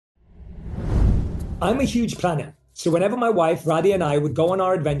I'm a huge planner. So whenever my wife, Radhi, and I would go on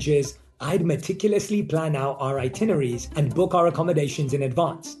our adventures, I'd meticulously plan out our itineraries and book our accommodations in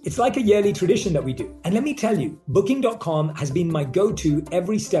advance. It's like a yearly tradition that we do. And let me tell you, Booking.com has been my go-to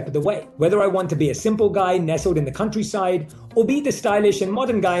every step of the way. Whether I want to be a simple guy nestled in the countryside or be the stylish and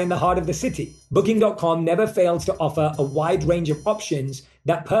modern guy in the heart of the city, Booking.com never fails to offer a wide range of options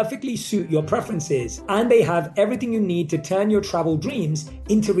that perfectly suit your preferences, and they have everything you need to turn your travel dreams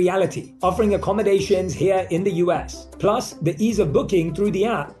into reality, offering accommodations here in the US. Plus, the ease of booking through the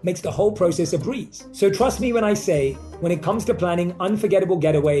app makes the whole process a breeze. So trust me when I say, when it comes to planning unforgettable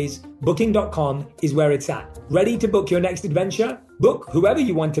getaways, Booking.com is where it's at. Ready to book your next adventure? Book whoever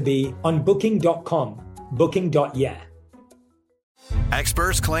you want to be on Booking.com. Booking.yeah.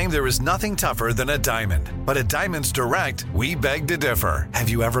 Experts claim there is nothing tougher than a diamond. But at Diamonds Direct, we beg to differ. Have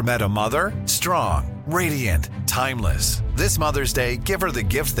you ever met a mother? Strong, radiant, timeless. This Mother's Day, give her the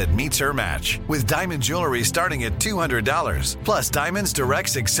gift that meets her match. With diamond jewelry starting at $200. Plus Diamonds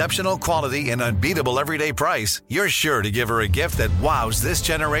Direct's exceptional quality and unbeatable everyday price, you're sure to give her a gift that wows this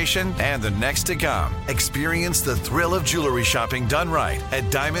generation and the next to come. Experience the thrill of jewelry shopping done right at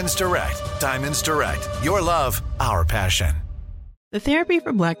Diamonds Direct. Diamonds Direct. Your love, our passion. The Therapy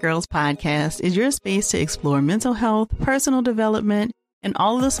for Black Girls podcast is your space to explore mental health, personal development, and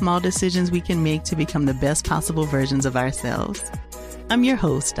all of the small decisions we can make to become the best possible versions of ourselves. I'm your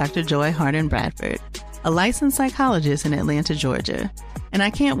host, Dr. Joy Harden Bradford, a licensed psychologist in Atlanta, Georgia, and I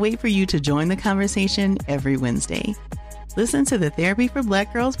can't wait for you to join the conversation every Wednesday. Listen to the Therapy for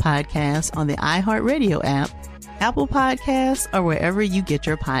Black Girls podcast on the iHeartRadio app, Apple Podcasts, or wherever you get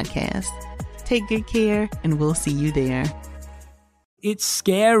your podcasts. Take good care, and we'll see you there. It's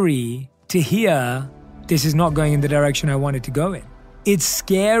scary to hear this is not going in the direction I wanted to go in. It's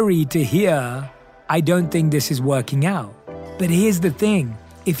scary to hear I don't think this is working out. But here's the thing.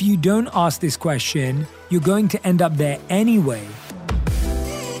 If you don't ask this question, you're going to end up there anyway.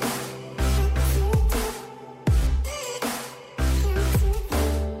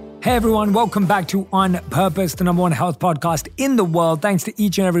 Hey everyone, welcome back to On Purpose, the #1 health podcast in the world. Thanks to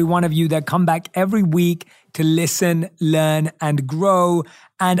each and every one of you that come back every week to listen, learn, and grow.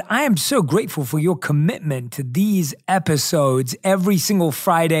 And I am so grateful for your commitment to these episodes. Every single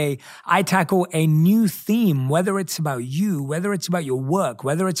Friday, I tackle a new theme, whether it's about you, whether it's about your work,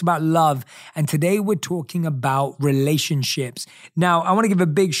 whether it's about love. And today we're talking about relationships. Now, I want to give a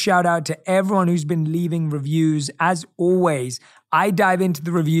big shout out to everyone who's been leaving reviews. As always, I dive into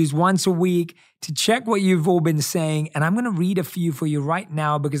the reviews once a week to check what you've all been saying. And I'm going to read a few for you right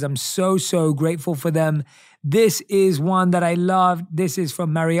now because I'm so grateful for them. This is one that I love. This is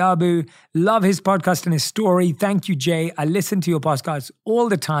from Mariabu. Love his podcast and his story. Thank you, Jay. I listen to your podcasts all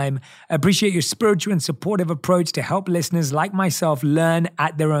the time. I appreciate your spiritual and supportive approach to help listeners like myself learn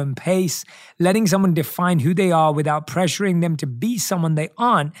at their own pace. Letting someone define who they are without pressuring them to be someone they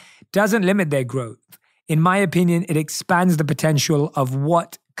aren't doesn't limit their growth. In my opinion, it expands the potential of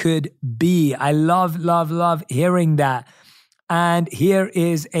what could be. I love hearing that. And here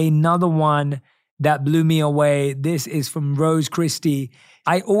is another one that blew me away. This is from Rose Christie.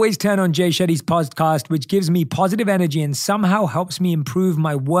 I always turn on Jay Shetty's podcast, which gives me positive energy and somehow helps me improve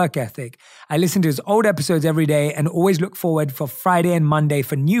my work ethic. I listen to his old episodes every day and always look forward for Friday and Monday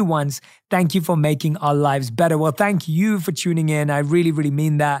for new ones. Thank you for making our lives better. Well, thank you for tuning in. I really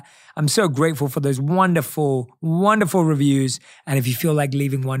mean that. I'm so grateful for those wonderful reviews. And if you feel like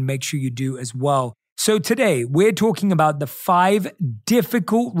leaving one, make sure you do as well. So today we're talking about the 5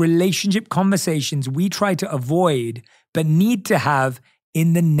 difficult relationship conversations we try to avoid but need to have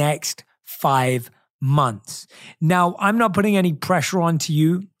in the next 5 months. Now, I'm not putting any pressure onto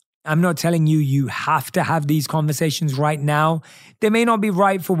you. I'm not telling you you have to have these conversations right now. They may not be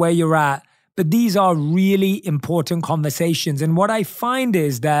right for where you're at, but these are really important conversations. And what I find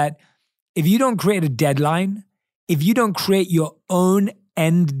is that if you don't create a deadline, if you don't create your own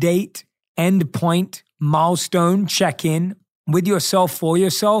end date, end point, milestone, check-in with yourself, for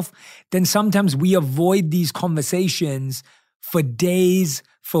yourself, then sometimes we avoid these conversations for days,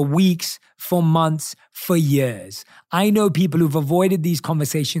 for weeks, for months, for years. I know people who've avoided these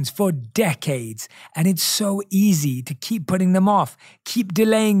conversations for decades, and it's so easy to keep putting them off, keep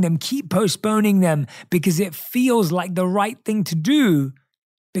delaying them, keep postponing them because it feels like the right thing to do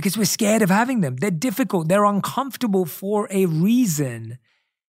because we're scared of having them. They're difficult. They're uncomfortable for a reason.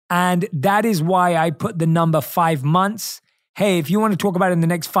 And that is why I put the number 5 months. Hey, if you want to talk about it in the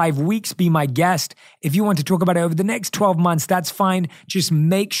next 5 weeks, be my guest. If you want to talk about it over the next 12 months, that's fine. Just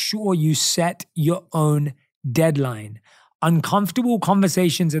make sure you set your own deadline. Uncomfortable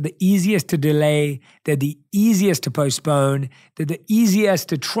conversations are the easiest to delay. They're the easiest to postpone. They're the easiest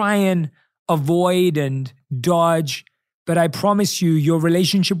to try and avoid and dodge, but I promise you, your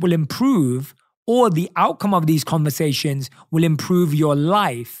relationship will improve, or the outcome of these conversations will improve your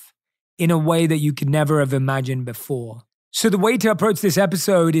life in a way that you could never have imagined before. So the way to approach this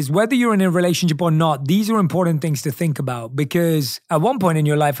episode is, whether you're in a relationship or not, these are important things to think about, because at one point in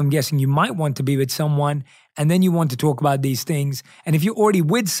your life, I'm guessing you might want to be with someone, and then you want to talk about these things. And if you're already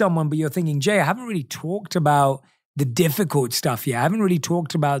with someone, but you're thinking, Jay, I haven't really talked about the difficult stuff yet, I haven't really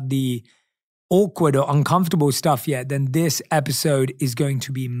talked about the awkward or uncomfortable stuff yet, then this episode is going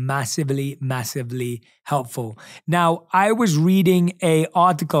to be massively, massively helpful. Now, I was reading an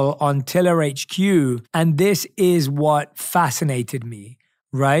article on Tiller HQ, and this is what fascinated me,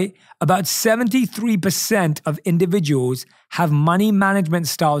 right? About 73% of individuals have money management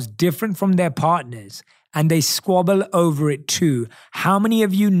styles different from their partners, and they squabble over it too. How many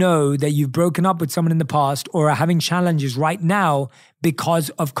of you know that you've broken up with someone in the past or are having challenges right now because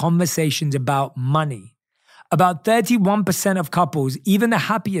of conversations about money? About 31% of couples, even the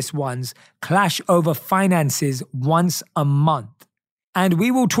happiest ones, clash over finances once a month. And we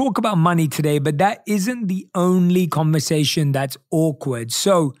will talk about money today, but that isn't the only conversation that's awkward.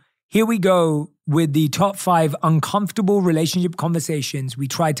 So here we go with the top 5 uncomfortable relationship conversations we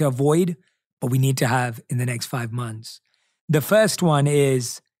try to avoid, but we need to have in the next 5 months. The first one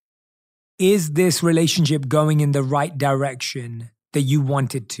is this relationship going in the right direction that you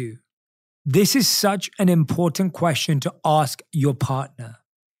want it to? This is such an important question to ask your partner.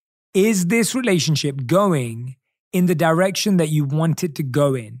 Is this relationship going in the direction that you want it to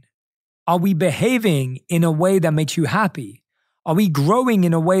go in? Are we behaving in a way that makes you happy? Are we growing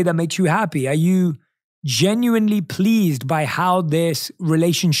in a way that makes you happy? Are you genuinely pleased by how this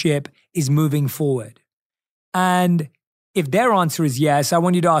relationship is moving forward? And if their answer is yes, I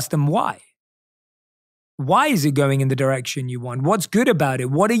want you to ask them why. Why is it going in the direction you want? What's good about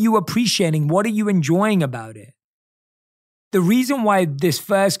it? What are you appreciating? What are you enjoying about it? The reason why this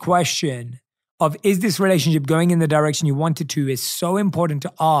first question of, is this relationship going in the direction you want it to, is so important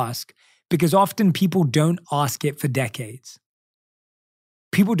to ask, because often people don't ask it for decades.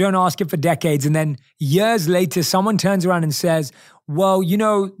 People don't ask it for decades, and then years later, someone turns around and says, well,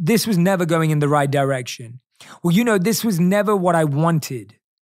 this was never going in the right direction. Well, this was never what I wanted.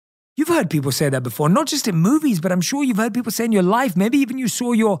 You've heard people say that before, not just in movies, but I'm sure you've heard people say in your life. Maybe even you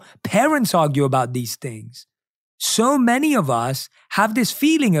saw your parents argue about these things. So many of us have this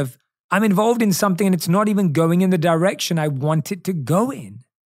feeling of, I'm involved in something and it's not even going in the direction I want it to go in.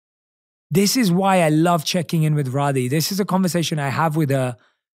 This is why I love checking in with Radhi. This is a conversation I have with her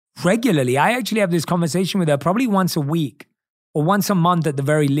regularly. I actually have this conversation with her probably once a week or once a month at the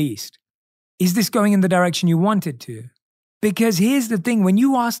very least. Is this going in the direction you want it to? Because here's the thing, when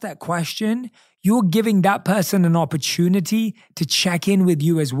you ask that question, you're giving that person an opportunity to check in with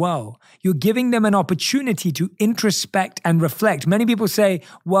you as well. You're giving them an opportunity to introspect and reflect. Many people say,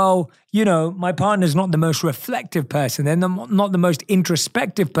 well, my partner's not the most reflective person. They're not the most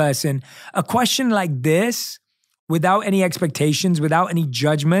introspective person. A question like this, without any expectations, without any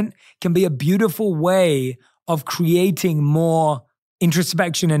judgment, can be a beautiful way of creating more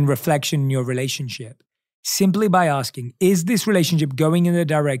introspection and reflection in your relationship. Simply by asking, is this relationship going in the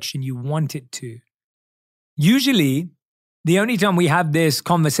direction you want it to? Usually, the only time we have this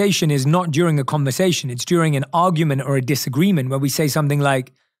conversation is not during a conversation. It's during an argument or a disagreement where we say something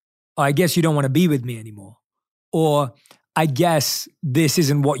like, oh, I guess you don't want to be with me anymore. Or, I guess this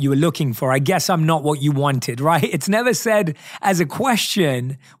isn't what you were looking for. I guess I'm not what you wanted, right? It's never said as a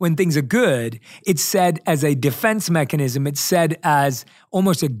question when things are good. It's said as a defense mechanism. It's said as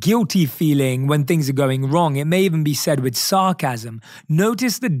almost a guilty feeling when things are going wrong. It may even be said with sarcasm.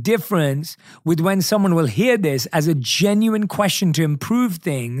 Notice the difference with when someone will hear this as a genuine question to improve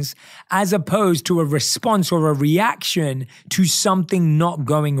things, as opposed to a response or a reaction to something not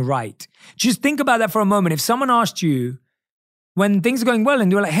going right. Just think about that for a moment. If someone asked you, when things are going well and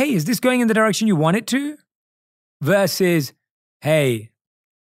you're like, hey, is this going in the direction you want it to? Versus, hey,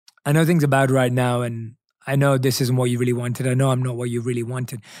 I know things are bad right now and I know this isn't what you really wanted. I know I'm not what you really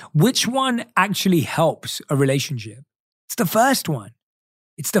wanted. Which one actually helps a relationship? It's the first one.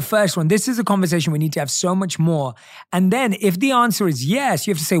 It's the first one. This is a conversation we need to have so much more. And then if the answer is yes,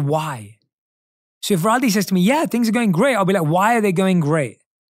 you have to say why. So if Radhi says to me, yeah, things are going great, I'll be like, why are they going great?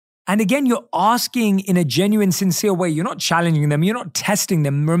 And again, you're asking in a genuine, sincere way. You're not challenging them. You're not testing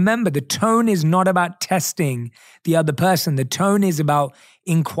them. Remember, the tone is not about testing the other person. The tone is about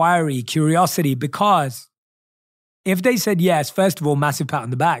inquiry, curiosity, because if they said yes, first of all, massive pat on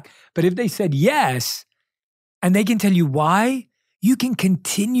the back. But if they said yes, and they can tell you why, you can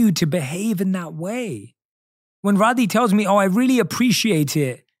continue to behave in that way. When Radhi tells me, oh, I really appreciate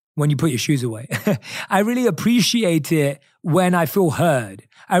it when you put your shoes away. I really appreciate it when I feel heard.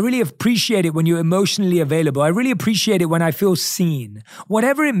 I really appreciate it when you're emotionally available. I really appreciate it when I feel seen.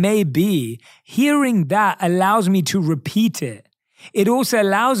 Whatever it may be, hearing that allows me to repeat it. It also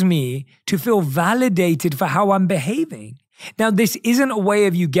allows me to feel validated for how I'm behaving. Now, this isn't a way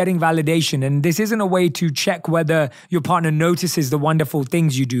of you getting validation, and this isn't a way to check whether your partner notices the wonderful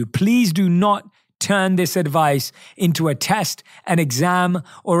things you do. Please do not turn this advice into a test, an exam,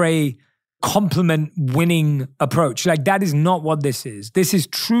 or a compliment winning approach. Like, that is not what this is. This is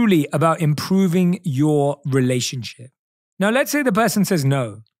truly about improving your relationship. Now, let's say the person says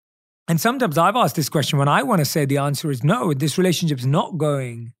no. And sometimes I've asked this question when I want to say the answer is no, this relationship's not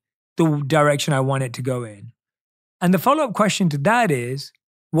going the direction I want it to go in. And the follow-up question to that is,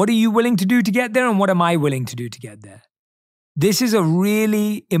 what are you willing to do to get there, and what am I willing to do to get there? This is a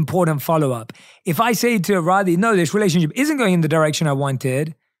really important follow-up. If I say to Radhi, no, this relationship isn't going in the direction I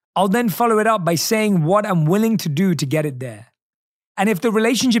wanted, I'll then follow it up by saying what I'm willing to do to get it there. And if the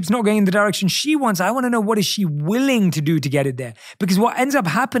relationship's not going in the direction she wants, I want to know what is she willing to do to get it there. Because what ends up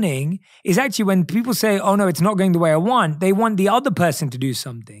happening is actually when people say, oh no, it's not going the way I want, they want the other person to do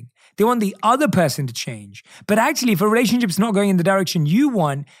something. They want the other person to change. But actually, if a relationship's not going in the direction you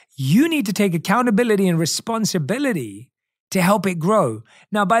want, you need to take accountability and responsibility to help it grow.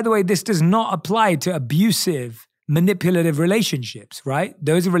 Now, by the way, this does not apply to abusive, manipulative relationships, right?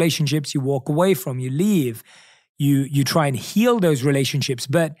 Those are relationships you walk away from, you leave, you try and heal those relationships.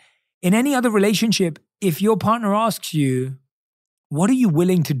 But in any other relationship, if your partner asks you, what are you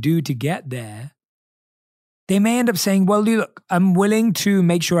willing to do to get there? They may end up saying, well, look, I'm willing to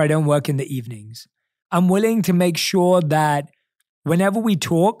make sure I don't work in the evenings. I'm willing to make sure that whenever we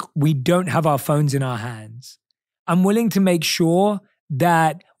talk, we don't have our phones in our hands. I'm willing to make sure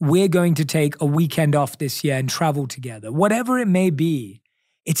that we're going to take a weekend off this year and travel together. Whatever it may be,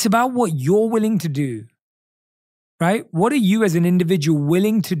 it's about what you're willing to do, right? What are you as an individual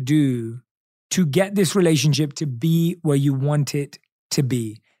willing to do to get this relationship to be where you want it to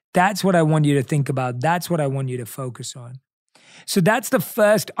be? That's what I want you to think about. That's what I want you to focus on. So that's the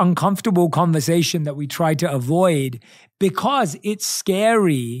first uncomfortable conversation that we try to avoid because it's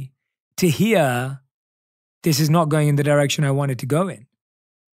scary to hear this is not going in the direction I want it to go in.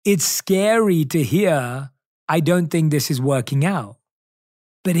 It's scary to hear, I don't think this is working out.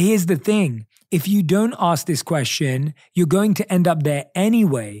 But here's the thing. If you don't ask this question, you're going to end up there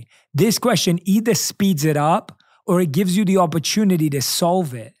anyway. This question either speeds it up or it gives you the opportunity to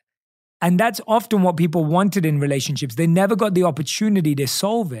solve it. And that's often what people wanted in relationships. They never got the opportunity to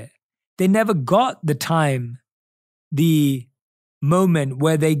solve it. They never got the time, the moment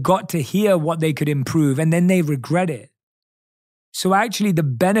where they got to hear what they could improve, and then they regret it. So actually, the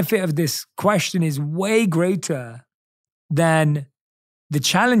benefit of this question is way greater than the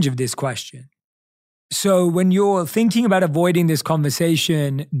challenge of this question. So when you're thinking about avoiding this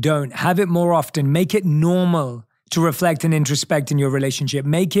conversation, don't. Have it more often. Make it normal to reflect and introspect in your relationship.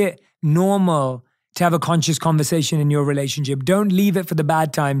 Make it normal to have a conscious conversation in your relationship. Don't leave it for the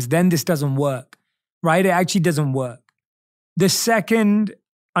bad times. Then this doesn't work, right? It actually doesn't work. The second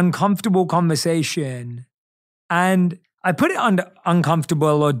uncomfortable conversation, and I put it under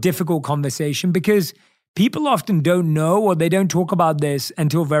uncomfortable or difficult conversation because people often don't know or they don't talk about this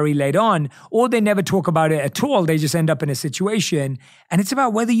until very late on, or they never talk about it at all. They just end up in a situation, and it's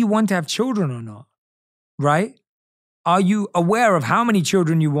about whether you want to have children or not, right? Are you aware of how many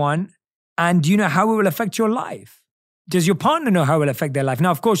children you want, and do you know how it will affect your life? Does your partner know how it will affect their life?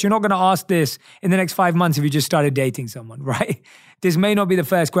 Now, of course, you're not going to ask this in the next 5 months if you just started dating someone, right? This may not be the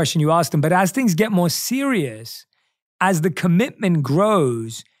first question you ask them, but as things get more serious, as the commitment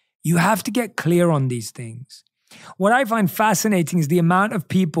grows, you have to get clear on these things. What I find fascinating is the amount of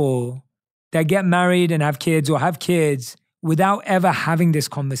people that get married and have kids or have kids without ever having this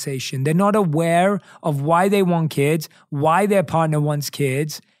conversation. They're not aware of why they want kids, why their partner wants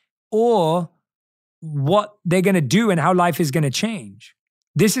kids, or what they're going to do and how life is going to change.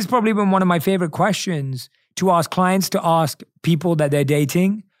 This has probably been one of my favorite questions to ask clients, to ask people that they're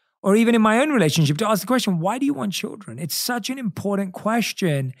dating, or even in my own relationship, to ask the question, why do you want children? It's such an important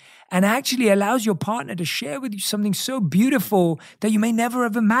question and actually allows your partner to share with you something so beautiful that you may never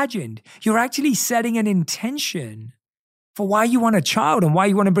have imagined. You're actually setting an intention for why you want a child and why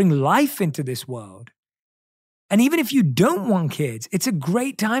you want to bring life into this world. And even if you don't want kids, it's a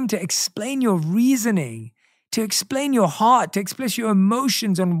great time to explain your reasoning, to explain your heart, to express your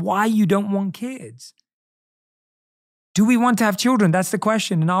emotions on why you don't want kids. Do we want to have children? That's the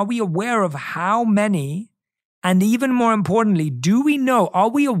question. And are we aware of how many And even more importantly, do we know, are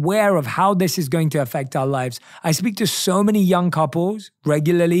we aware of how this is going to affect our lives? I speak to so many young couples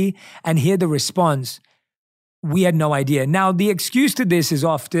regularly and hear the response, we had no idea. Now, the excuse to this is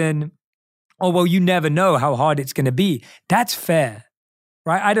often, oh, well, you never know how hard it's going to be. That's fair,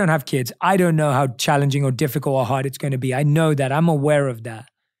 right? I don't have kids. I don't know how challenging or difficult or hard it's going to be. I know that. I'm aware of that.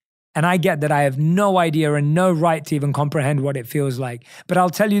 And I get that I have no idea and no right to even comprehend what it feels like. But I'll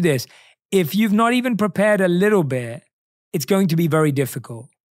tell you this, if you've not even prepared a little bit, it's going to be very difficult.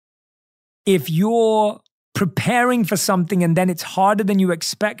 If you're preparing for something and then it's harder than you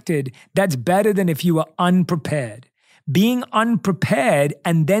expected, that's better than if you were unprepared. Being unprepared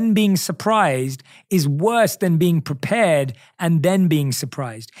and then being surprised is worse than being prepared and then being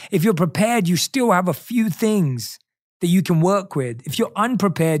surprised. If you're prepared, you still have a few things that you can work with. If you're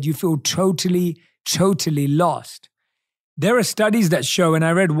unprepared, you feel totally lost. There are studies that show, and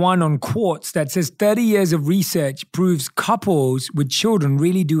I read one on Quartz that says 30 years of research proves couples with children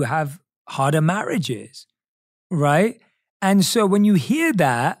really do have harder marriages, right? And so when you hear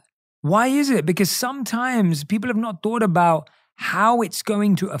that, why is it? Because sometimes people have not thought about how it's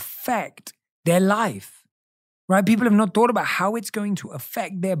going to affect their life, right? People have not thought about how it's going to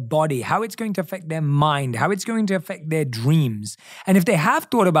affect their body, how it's going to affect their mind, how it's going to affect their dreams. And if they have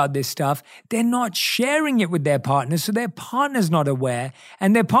thought about this stuff, they're not sharing it with their partner, so their partner's not aware,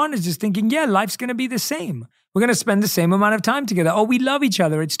 and their partner's just thinking, yeah, life's going to be the same. We're going to spend the same amount of time together. Oh, we love each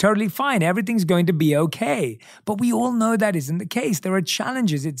other. It's totally fine. Everything's going to be okay. But we all know that isn't the case. There are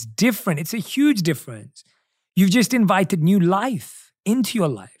challenges. It's different. It's a huge difference. You've just invited new life into your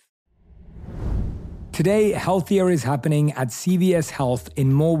life. Today, healthier is happening at CVS Health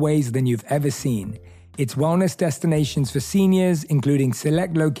in more ways than you've ever seen. It's wellness destinations for seniors, including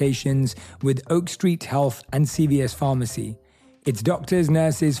select locations with Oak Street Health and CVS Pharmacy. It's doctors,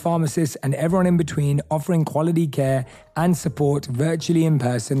 nurses, pharmacists, and everyone in between offering quality care and support virtually in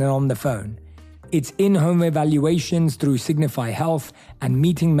person and on the phone. It's in-home evaluations through Signify Health and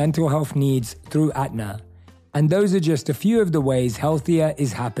meeting mental health needs through Aetna. And those are just a few of the ways healthier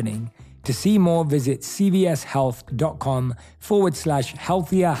is happening. To see more, visit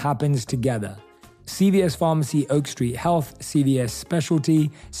cvshealth.com/healthier happens together. CVS Pharmacy, Oak Street Health, CVS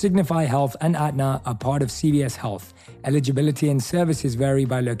Specialty, Signify Health, and Aetna are part of CVS Health. Eligibility and services vary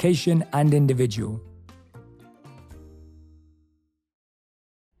by location and individual.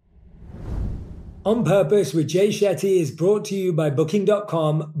 On Purpose with Jay Shetty is brought to you by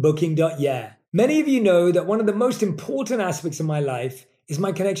Booking.com, Booking.yeah. Many of you know that one of the most important aspects of my life is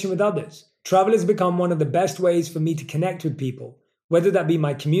my connection with others. Travel has become one of the best ways for me to connect with people, whether that be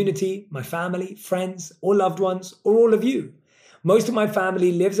my community, my family, friends, or loved ones, or all of you. Most of my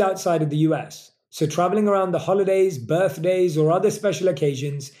family lives outside of the US, so traveling around the holidays, birthdays, or other special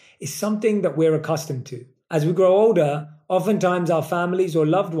occasions is something that we're accustomed to. As we grow older, oftentimes our families or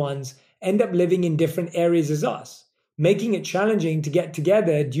loved ones end up living in different areas as us, making it challenging to get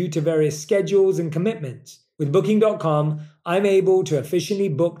together due to various schedules and commitments. With Booking.com, I'm able to efficiently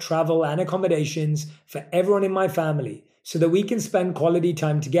book travel and accommodations for everyone in my family so that we can spend quality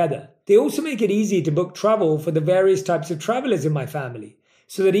time together. They also make it easy to book travel for the various types of travelers in my family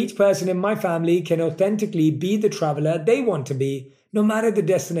so that each person in my family can authentically be the traveler they want to be, no matter the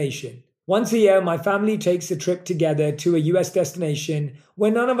destination. Once a year, my family takes a trip together to a US destination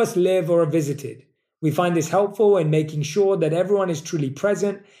where none of us live or are visited. We find this helpful in making sure that everyone is truly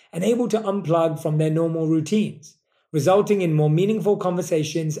present and able to unplug from their normal routines, resulting in more meaningful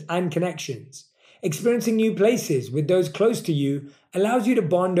conversations and connections. Experiencing new places with those close to you allows you to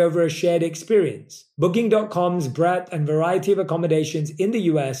bond over a shared experience. Booking.com's breadth and variety of accommodations in the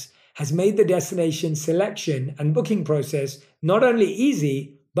US has made the destination selection and booking process not only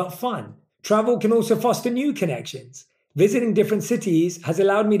easy, but fun. Travel can also foster new connections. Visiting different cities has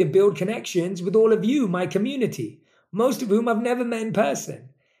allowed me to build connections with all of you, my community, most of whom I've never met in person,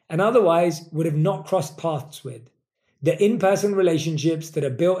 and otherwise would have not crossed paths with. The in-person relationships that are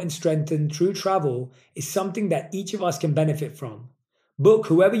built and strengthened through travel is something that each of us can benefit from. Book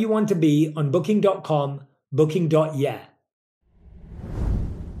whoever you want to be on Booking.com, Booking.yeah.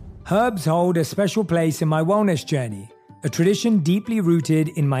 Herbs hold a special place in my wellness journey, a tradition deeply rooted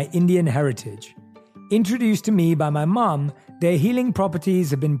in my Indian heritage. Introduced to me by my mom, their healing properties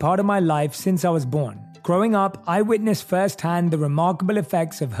have been part of my life since I was born. Growing up, I witnessed firsthand the remarkable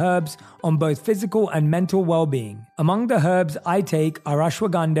effects of herbs on both physical and mental well-being. Among the herbs I take are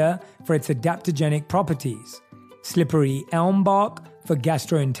ashwagandha for its adaptogenic properties, slippery elm bark for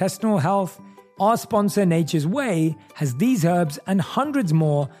gastrointestinal health. Our sponsor Nature's Way has these herbs and hundreds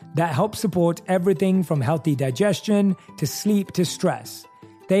more that help support everything from healthy digestion to sleep to stress.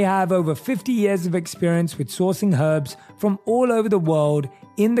 They have over 50 years of experience with sourcing herbs from all over the world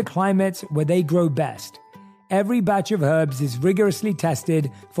in the climates where they grow best. Every batch of herbs is rigorously tested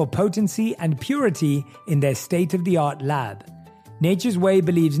for potency and purity in their state-of-the-art lab. Nature's Way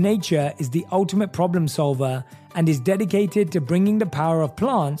believes nature is the ultimate problem solver and is dedicated to bringing the power of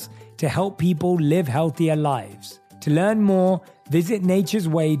plants to help people live healthier lives. To learn more, visit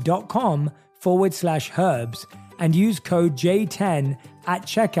naturesway.com/herbs and use code J10 at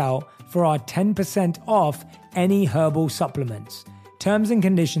checkout for our 10% off any herbal supplements. Terms and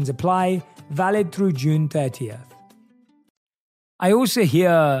conditions apply, valid through June 30th. I also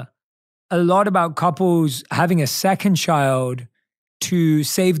hear a lot about couples having a second child to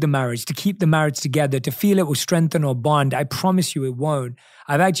save the marriage, to keep the marriage together, to feel it will strengthen or bond. I promise you it won't.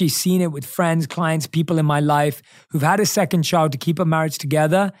 I've actually seen it with friends, clients, people in my life who've had a second child to keep a marriage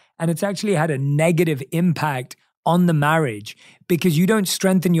together, and it's actually had a negative impact on the marriage because you don't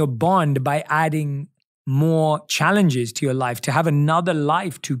strengthen your bond by adding more challenges to your life, to have another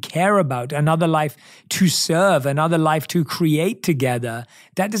life to care about, another life to serve, another life to create together.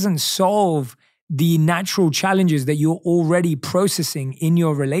 That doesn't solve the natural challenges that you're already processing in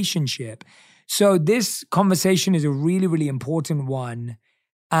your relationship. So this conversation is a really, really important one.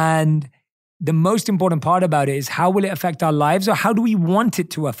 And the most important part about it is how will it affect our lives, or how do we want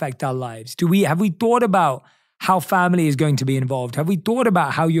it to affect our lives? Have we thought about how family is going to be involved? Have we thought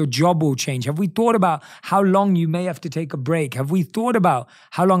about how your job will change? Have we thought about how long you may have to take a break? Have we thought about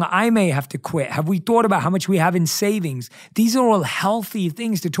how long I may have to quit? Have we thought about how much we have in savings? These are all healthy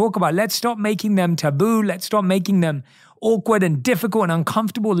things to talk about. Let's stop making them taboo. Let's stop making them awkward and difficult and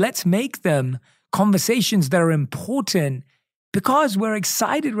uncomfortable. Let's make them conversations that are important because we're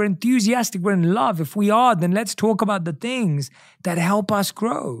excited, we're enthusiastic, we're in love. If we are, then let's talk about the things that help us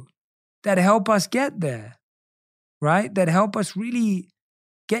grow, that help us get there. Right? That help us really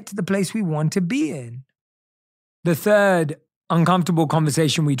get to the place we want to be in. The third uncomfortable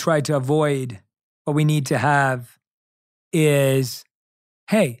conversation we try to avoid, but we need to have, is,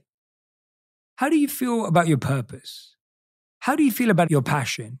 hey, how do you feel about your purpose? How do you feel about your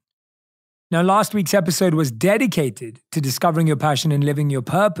passion? Now, last week's episode was dedicated to discovering your passion and living your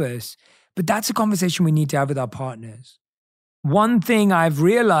purpose, but that's a conversation we need to have with our partners. One thing I've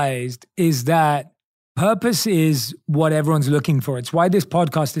realized is that purpose is what everyone's looking for. It's why this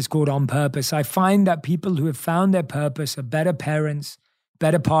podcast is called On Purpose. I find that people who have found their purpose are better parents,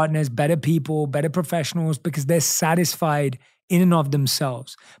 better partners, better people, better professionals, because they're satisfied in and of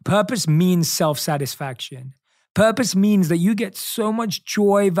themselves. Purpose means self-satisfaction. Purpose means that you get so much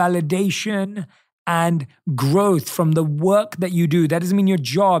joy, validation, and growth from the work that you do. That doesn't mean your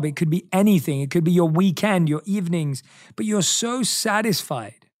job. It could be anything. It could be your weekend, your evenings, but you're so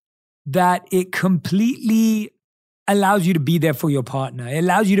satisfied that it completely allows you to be there for your partner. It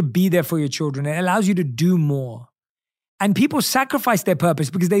allows you to be there for your children. It allows you to do more. And people sacrifice their purpose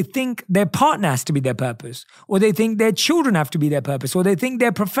because they think their partner has to be their purpose, or they think their children have to be their purpose, or they think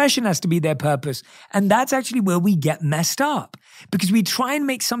their profession has to be their purpose. And that's actually where we get messed up, because we try and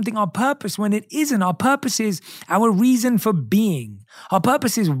make something our purpose when it isn't. Our purpose is our reason for being. Our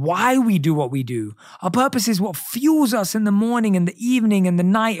purpose is why we do what we do. Our purpose is what fuels us in the morning and the evening and the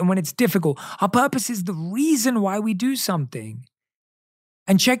night and when it's difficult. Our purpose is the reason why we do something.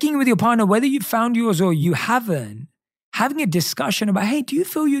 And checking with your partner, whether you found yours or you haven't, having a discussion about, hey, do you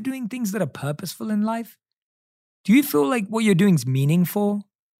feel you're doing things that are purposeful in life? Do you feel like what you're doing is meaningful?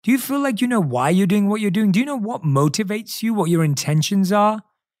 Do you feel like you know why you're doing what you're doing? Do you know what motivates you, what your intentions are?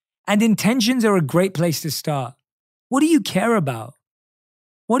 And intentions are a great place to start. What do you care about?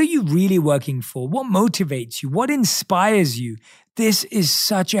 What are you really working for? What motivates you? What inspires you? This is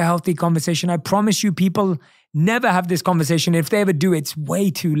such a healthy conversation. I promise you, people never have this conversation. If they ever do, it's way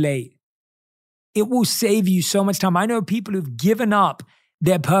too late. It will save you so much time. I know people who've given up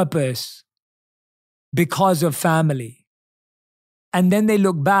their purpose because of family. And then they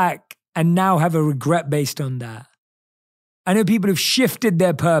look back and now have a regret based on that. I know people who've shifted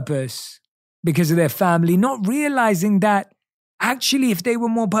their purpose because of their family, not realizing that actually if they were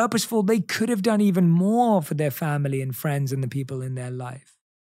more purposeful, they could have done even more for their family and friends and the people in their life.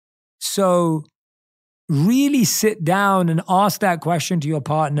 So really sit down and ask that question to your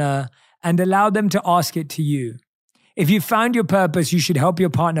partner and allow them to ask it to you. If you found your purpose, you should help your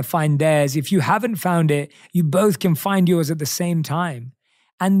partner find theirs. If you haven't found it, you both can find yours at the same time.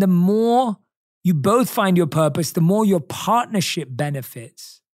 And the more you both find your purpose, the more your partnership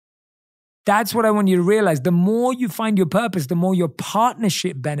benefits. That's what I want you to realize. The more you find your purpose, the more your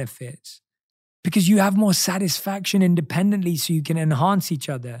partnership benefits. Because you have more satisfaction independently, so you can enhance each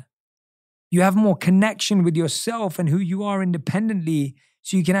other. You have more connection with yourself and who you are independently,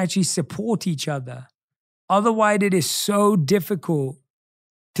 so you can actually support each other. Otherwise, it is so difficult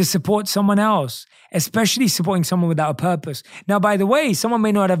to support someone else, especially supporting someone without a purpose. Now, by the way, someone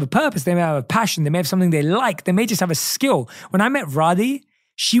may not have a purpose. They may have a passion. They may have something they like. They may just have a skill. When I met Radhi,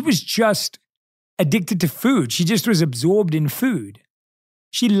 she was just addicted to food. She just was absorbed in food.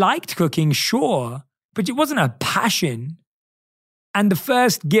 She liked cooking, sure, but it wasn't a passion. And the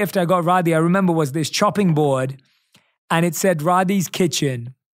first gift I got Radhi, I remember, was this chopping board, and it said Radhi's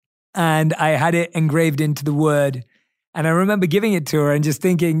Kitchen, and I had it engraved into the wood. And I remember giving it to her and just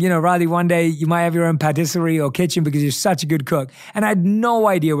thinking, Radhi, one day you might have your own patisserie or kitchen because you're such a good cook. And I had no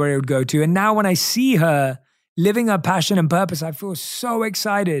idea where it would go to. And now when I see her living her passion and purpose, I feel so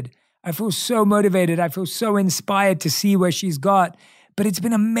excited. I feel so motivated. I feel so inspired to see where she's got. But it's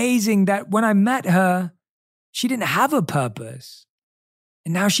been amazing that when I met her, she didn't have a purpose.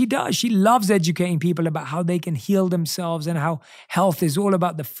 And now she does. She loves educating people about how they can heal themselves and how health is all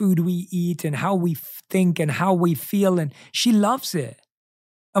about the food we eat and how we think and how we feel. And she loves it.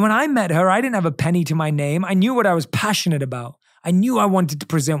 And when I met her, I didn't have a penny to my name. I knew what I was passionate about. I knew I wanted to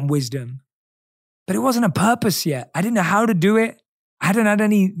present wisdom. But it wasn't a purpose yet. I didn't know how to do it. I hadn't had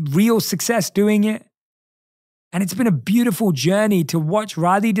any real success doing it. And it's been a beautiful journey to watch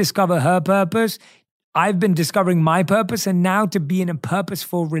Radhi discover her purpose. I've been discovering my purpose, and now to be in a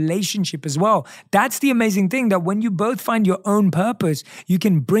purposeful relationship as well. That's the amazing thing, that when you both find your own purpose, you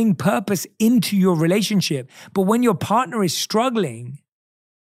can bring purpose into your relationship. But when your partner is struggling,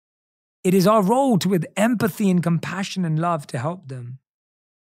 it is our role to, with empathy and compassion and love, to help them.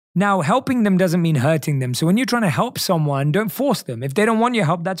 Now, helping them doesn't mean hurting them. So when you're trying to help someone, don't force them. If they don't want your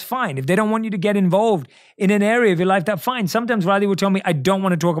help, that's fine. If they don't want you to get involved in an area of your life, that's fine. Sometimes Radhi will tell me, I don't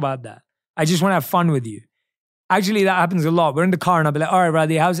want to talk about that. I just want to have fun with you. Actually, that happens a lot. We're in the car and I'll be like, all right,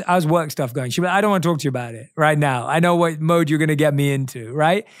 Radhi, how's work stuff going? She'll be like, I don't want to talk to you about it right now. I know what mode you're going to get me into,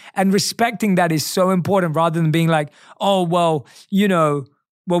 right? And respecting that is so important, rather than being like, oh, well,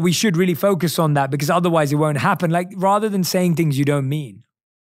 we should really focus on that because otherwise it won't happen. Like, rather than saying things you don't mean.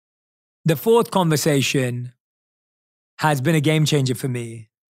 The fourth conversation has been a game changer for me.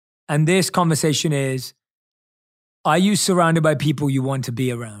 And this conversation is, are you surrounded by people you want to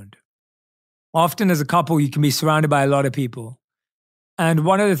be around? Often as a couple, you can be surrounded by a lot of people. And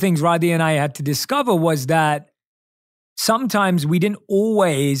one of the things Radhi and I had to discover was that sometimes we didn't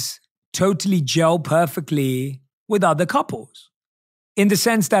always totally gel perfectly with other couples. In the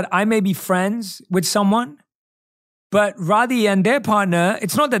sense that I may be friends with someone, but Radhi and their partner,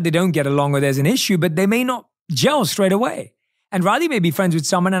 it's not that they don't get along or there's an issue, but they may not gel straight away. And Radhi may be friends with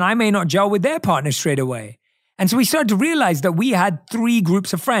someone and I may not gel with their partner straight away. And so we started to realize that we had three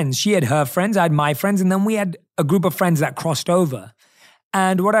groups of friends. She had her friends, I had my friends, and then we had a group of friends that crossed over.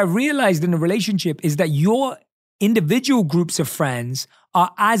 And what I realized in a relationship is that your individual groups of friends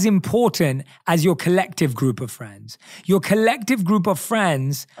are as important as your collective group of friends. Your collective group of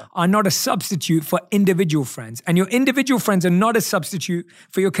friends are not a substitute for individual friends. And your individual friends are not a substitute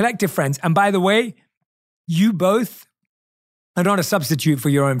for your collective friends. And by the way, you both are not a substitute for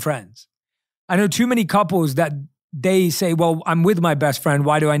your own friends. I know too many couples that they say, well, I'm with my best friend.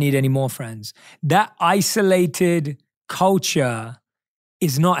 Why do I need any more friends? That isolated culture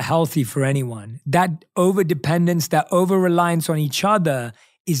is not healthy for anyone. That overdependence, that over-reliance on each other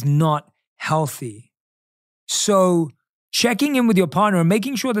is not healthy. So checking in with your partner and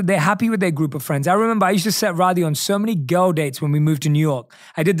making sure that they're happy with their group of friends. I remember I used to set Radhi on so many girl dates when we moved to New York.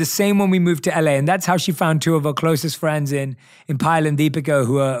 I did the same when we moved to LA, and that's how she found two of her closest friends in Payal and Deepika,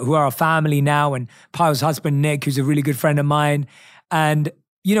 who are a family now, and Payal's husband, Nick, who's a really good friend of mine. And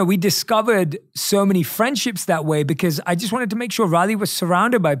we discovered so many friendships that way because I just wanted to make sure Radhi was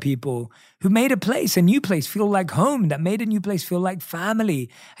surrounded by people who made a new place, feel like home, that made a new place feel like family.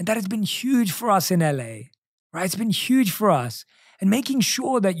 And that has been huge for us in LA, right? It's been huge for us. And making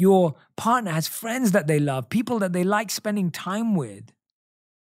sure that your partner has friends that they love, people that they like spending time with.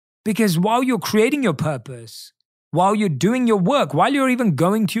 Because while you're creating your purpose, while you're doing your work, while you're even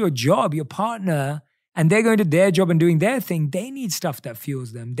going to your job, your partner, and they're going to their job and doing their thing, they need stuff that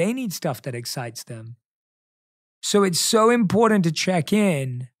fuels them. They need stuff that excites them. So it's so important to check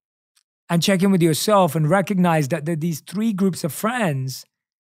in with yourself and recognize that there are these three groups of friends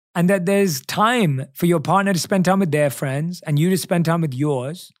and that there's time for your partner to spend time with their friends and you to spend time with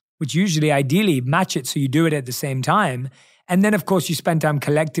yours, which usually ideally match it so you do it at the same time. And then, of course, you spend time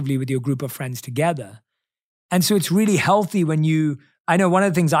collectively with your group of friends together. And so it's really healthy when I know one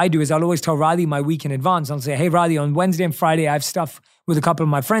of the things I do is I'll always tell Radhi my week in advance. I'll say, hey, Radhi, on Wednesday and Friday, I have stuff with a couple of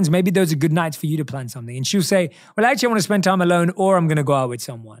my friends. Maybe those are good nights for you to plan something. And she'll say, well, actually, I want to spend time alone or I'm going to go out with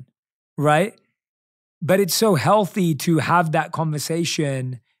someone, right? But it's so healthy to have that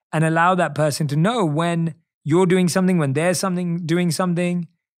conversation and allow that person to know when you're doing something, when they're doing something,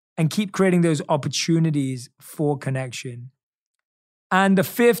 and keep creating those opportunities for connection. And the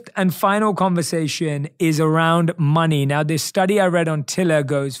fifth and final conversation is around money. Now, this study I read on Tiller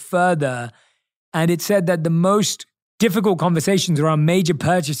goes further, and it said that the most difficult conversations around major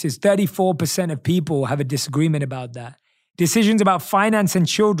purchases, 34% of people have a disagreement about that. Decisions about finance and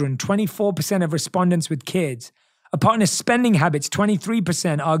children, 24% of respondents with kids. A partner's spending habits,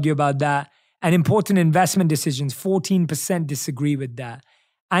 23% argue about that. And important investment decisions, 14% disagree with that.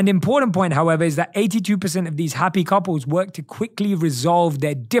 An important point, however, is that 82% of these happy couples work to quickly resolve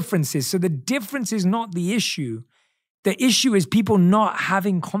their differences. So the difference is not the issue. The issue is people not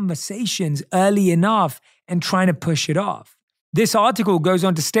having conversations early enough and trying to push it off. This article goes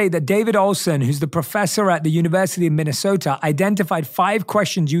on to state that David Olson, who's the professor at the University of Minnesota, identified 5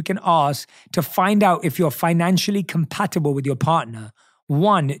 questions you can ask to find out if you're financially compatible with your partner.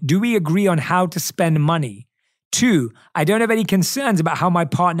 1, do we agree on how to spend money? 2, I don't have any concerns about how my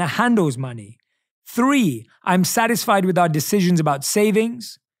partner handles money. 3, I'm satisfied with our decisions about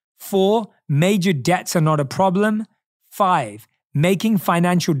savings. 4, major debts are not a problem. 5, making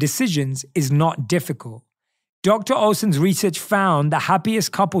financial decisions is not difficult. Dr. Olson's research found the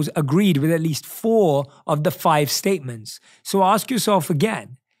happiest couples agreed with at least 4 of the 5 statements. So ask yourself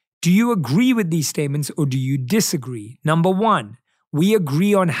again, do you agree with these statements or do you disagree? Number 1, we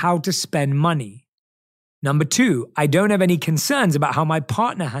agree on how to spend money. Number 2, I don't have any concerns about how my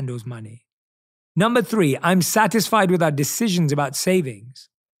partner handles money. Number 3, I'm satisfied with our decisions about savings.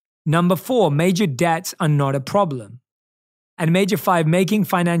 Number 4, major debts are not a problem. And major 5, making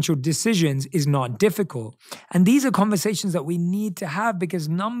financial decisions is not difficult. And these are conversations that we need to have because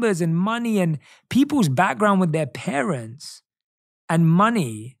numbers and money and people's background with their parents and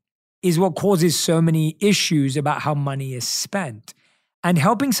money is what causes so many issues about how money is spent. And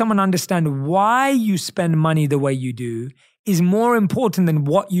helping someone understand why you spend money the way you do is more important than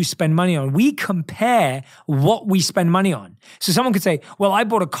what you spend money on. We compare what we spend money on. So someone could say, well, I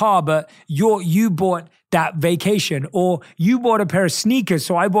bought a car, but you bought that vacation, or you bought a pair of sneakers,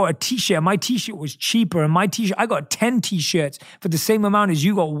 so I bought a t-shirt. My t-shirt was cheaper, and I got 10 t-shirts for the same amount as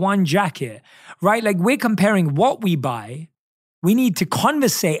you got 1 jacket, right? Like we're comparing what we buy. We need to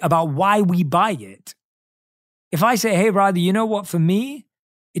conversate about why we buy it. If I say, hey, brother, you know what, for me,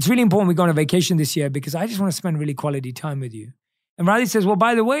 it's really important we go on a vacation this year because I just want to spend really quality time with you. And Riley says, well,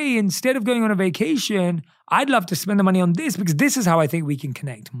 by the way, instead of going on a vacation, I'd love to spend the money on this because this is how I think we can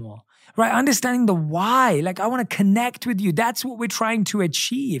connect more, right? Understanding the why, like I want to connect with you. That's what we're trying to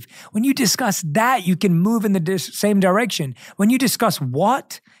achieve. When you discuss that, you can move in the same direction. When you discuss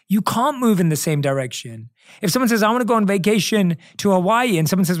what, you can't move in the same direction. If someone says, I want to go on vacation to Hawaii, and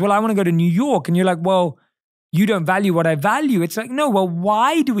someone says, well, I want to go to New York, and you're like, well, you don't value what I value. It's like, no, well,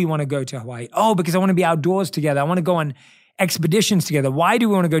 why do we want to go to Hawaii? Oh, because I want to be outdoors together. I want to go on expeditions together. Why do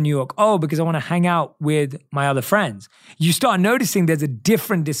we want to go to New York? Oh, because I want to hang out with my other friends. You start noticing there's a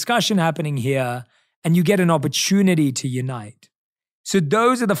different discussion happening here and you get an opportunity to unite. So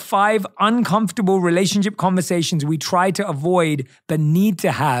those are the 5 uncomfortable relationship conversations we try to avoid but need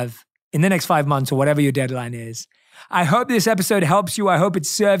to have in the next 5 months or whatever your deadline is. I hope this episode helps you. I hope it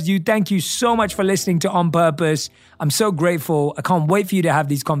serves you. Thank you so much for listening to On Purpose. I'm so grateful. I can't wait for you to have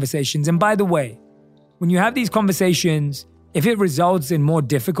these conversations. And by the way, when you have these conversations, if it results in more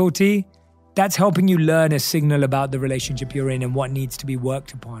difficulty, that's helping you learn a signal about the relationship you're in and what needs to be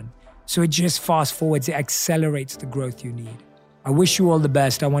worked upon. So it just fast forwards, it accelerates the growth you need. I wish you all the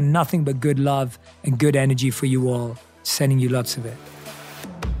best. I want nothing but good love and good energy for you all. Sending you lots of it.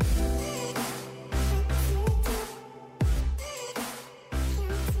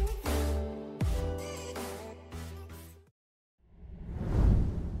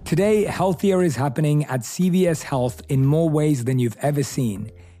 Today, healthier is happening at CVS Health in more ways than you've ever seen.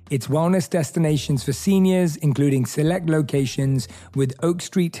 It's wellness destinations for seniors, including select locations with Oak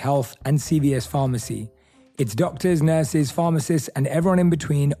Street Health and CVS Pharmacy. It's doctors, nurses, pharmacists, and everyone in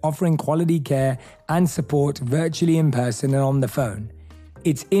between offering quality care and support virtually in person and on the phone.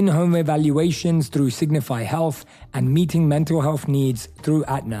 It's in-home evaluations through Signify Health and meeting mental health needs through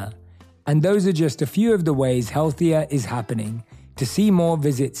Aetna. And those are just a few of the ways healthier is happening. To see more,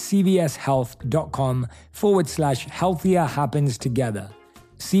 visit cvshealth.com/healthier happens together.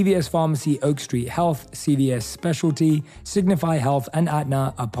 CVS Pharmacy, Oak Street Health, CVS Specialty, Signify Health, and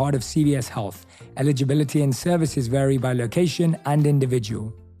Aetna are part of CVS Health. Eligibility and services vary by location and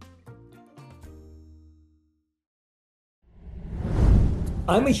individual.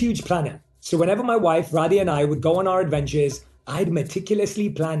 I'm a huge planner, so whenever my wife, Radhi, and I would go on our adventures, I'd meticulously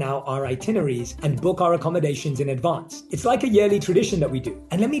plan out our itineraries and book our accommodations in advance. It's like a yearly tradition that we do.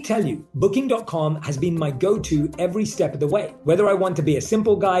 And let me tell you, Booking.com has been my go-to every step of the way. Whether I want to be a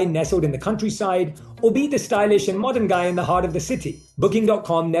simple guy nestled in the countryside or be the stylish and modern guy in the heart of the city,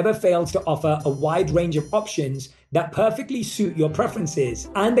 Booking.com never fails to offer a wide range of options that perfectly suit your preferences,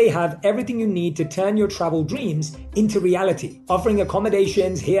 and they have everything you need to turn your travel dreams into reality, offering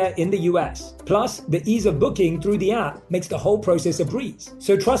accommodations here in the US. Plus, the ease of booking through the app makes the whole process a breeze.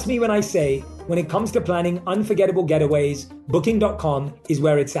 So trust me when I say, when it comes to planning unforgettable getaways, Booking.com is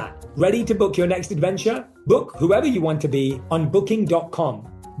where it's at. Ready to book your next adventure? Book whoever you want to be on Booking.com.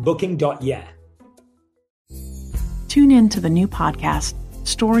 Booking.yeah. Tune in to the new podcast,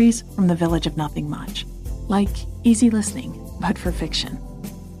 Stories from the Village of Nothing Much. Like easy listening, but for fiction.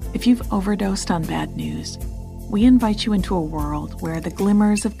 If you've overdosed on bad news, we invite you into a world where the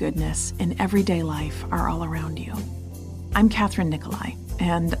glimmers of goodness in everyday life are all around you. I'm Catherine Nicolai,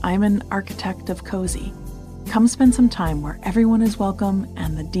 and I'm an architect of cozy. Come spend some time where everyone is welcome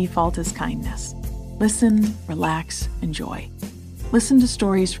and the default is kindness. Listen, relax, enjoy. Listen to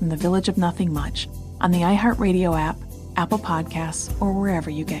Stories from the Village of Nothing Much on the iHeartRadio app, Apple Podcasts, or wherever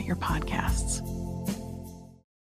you get your podcasts.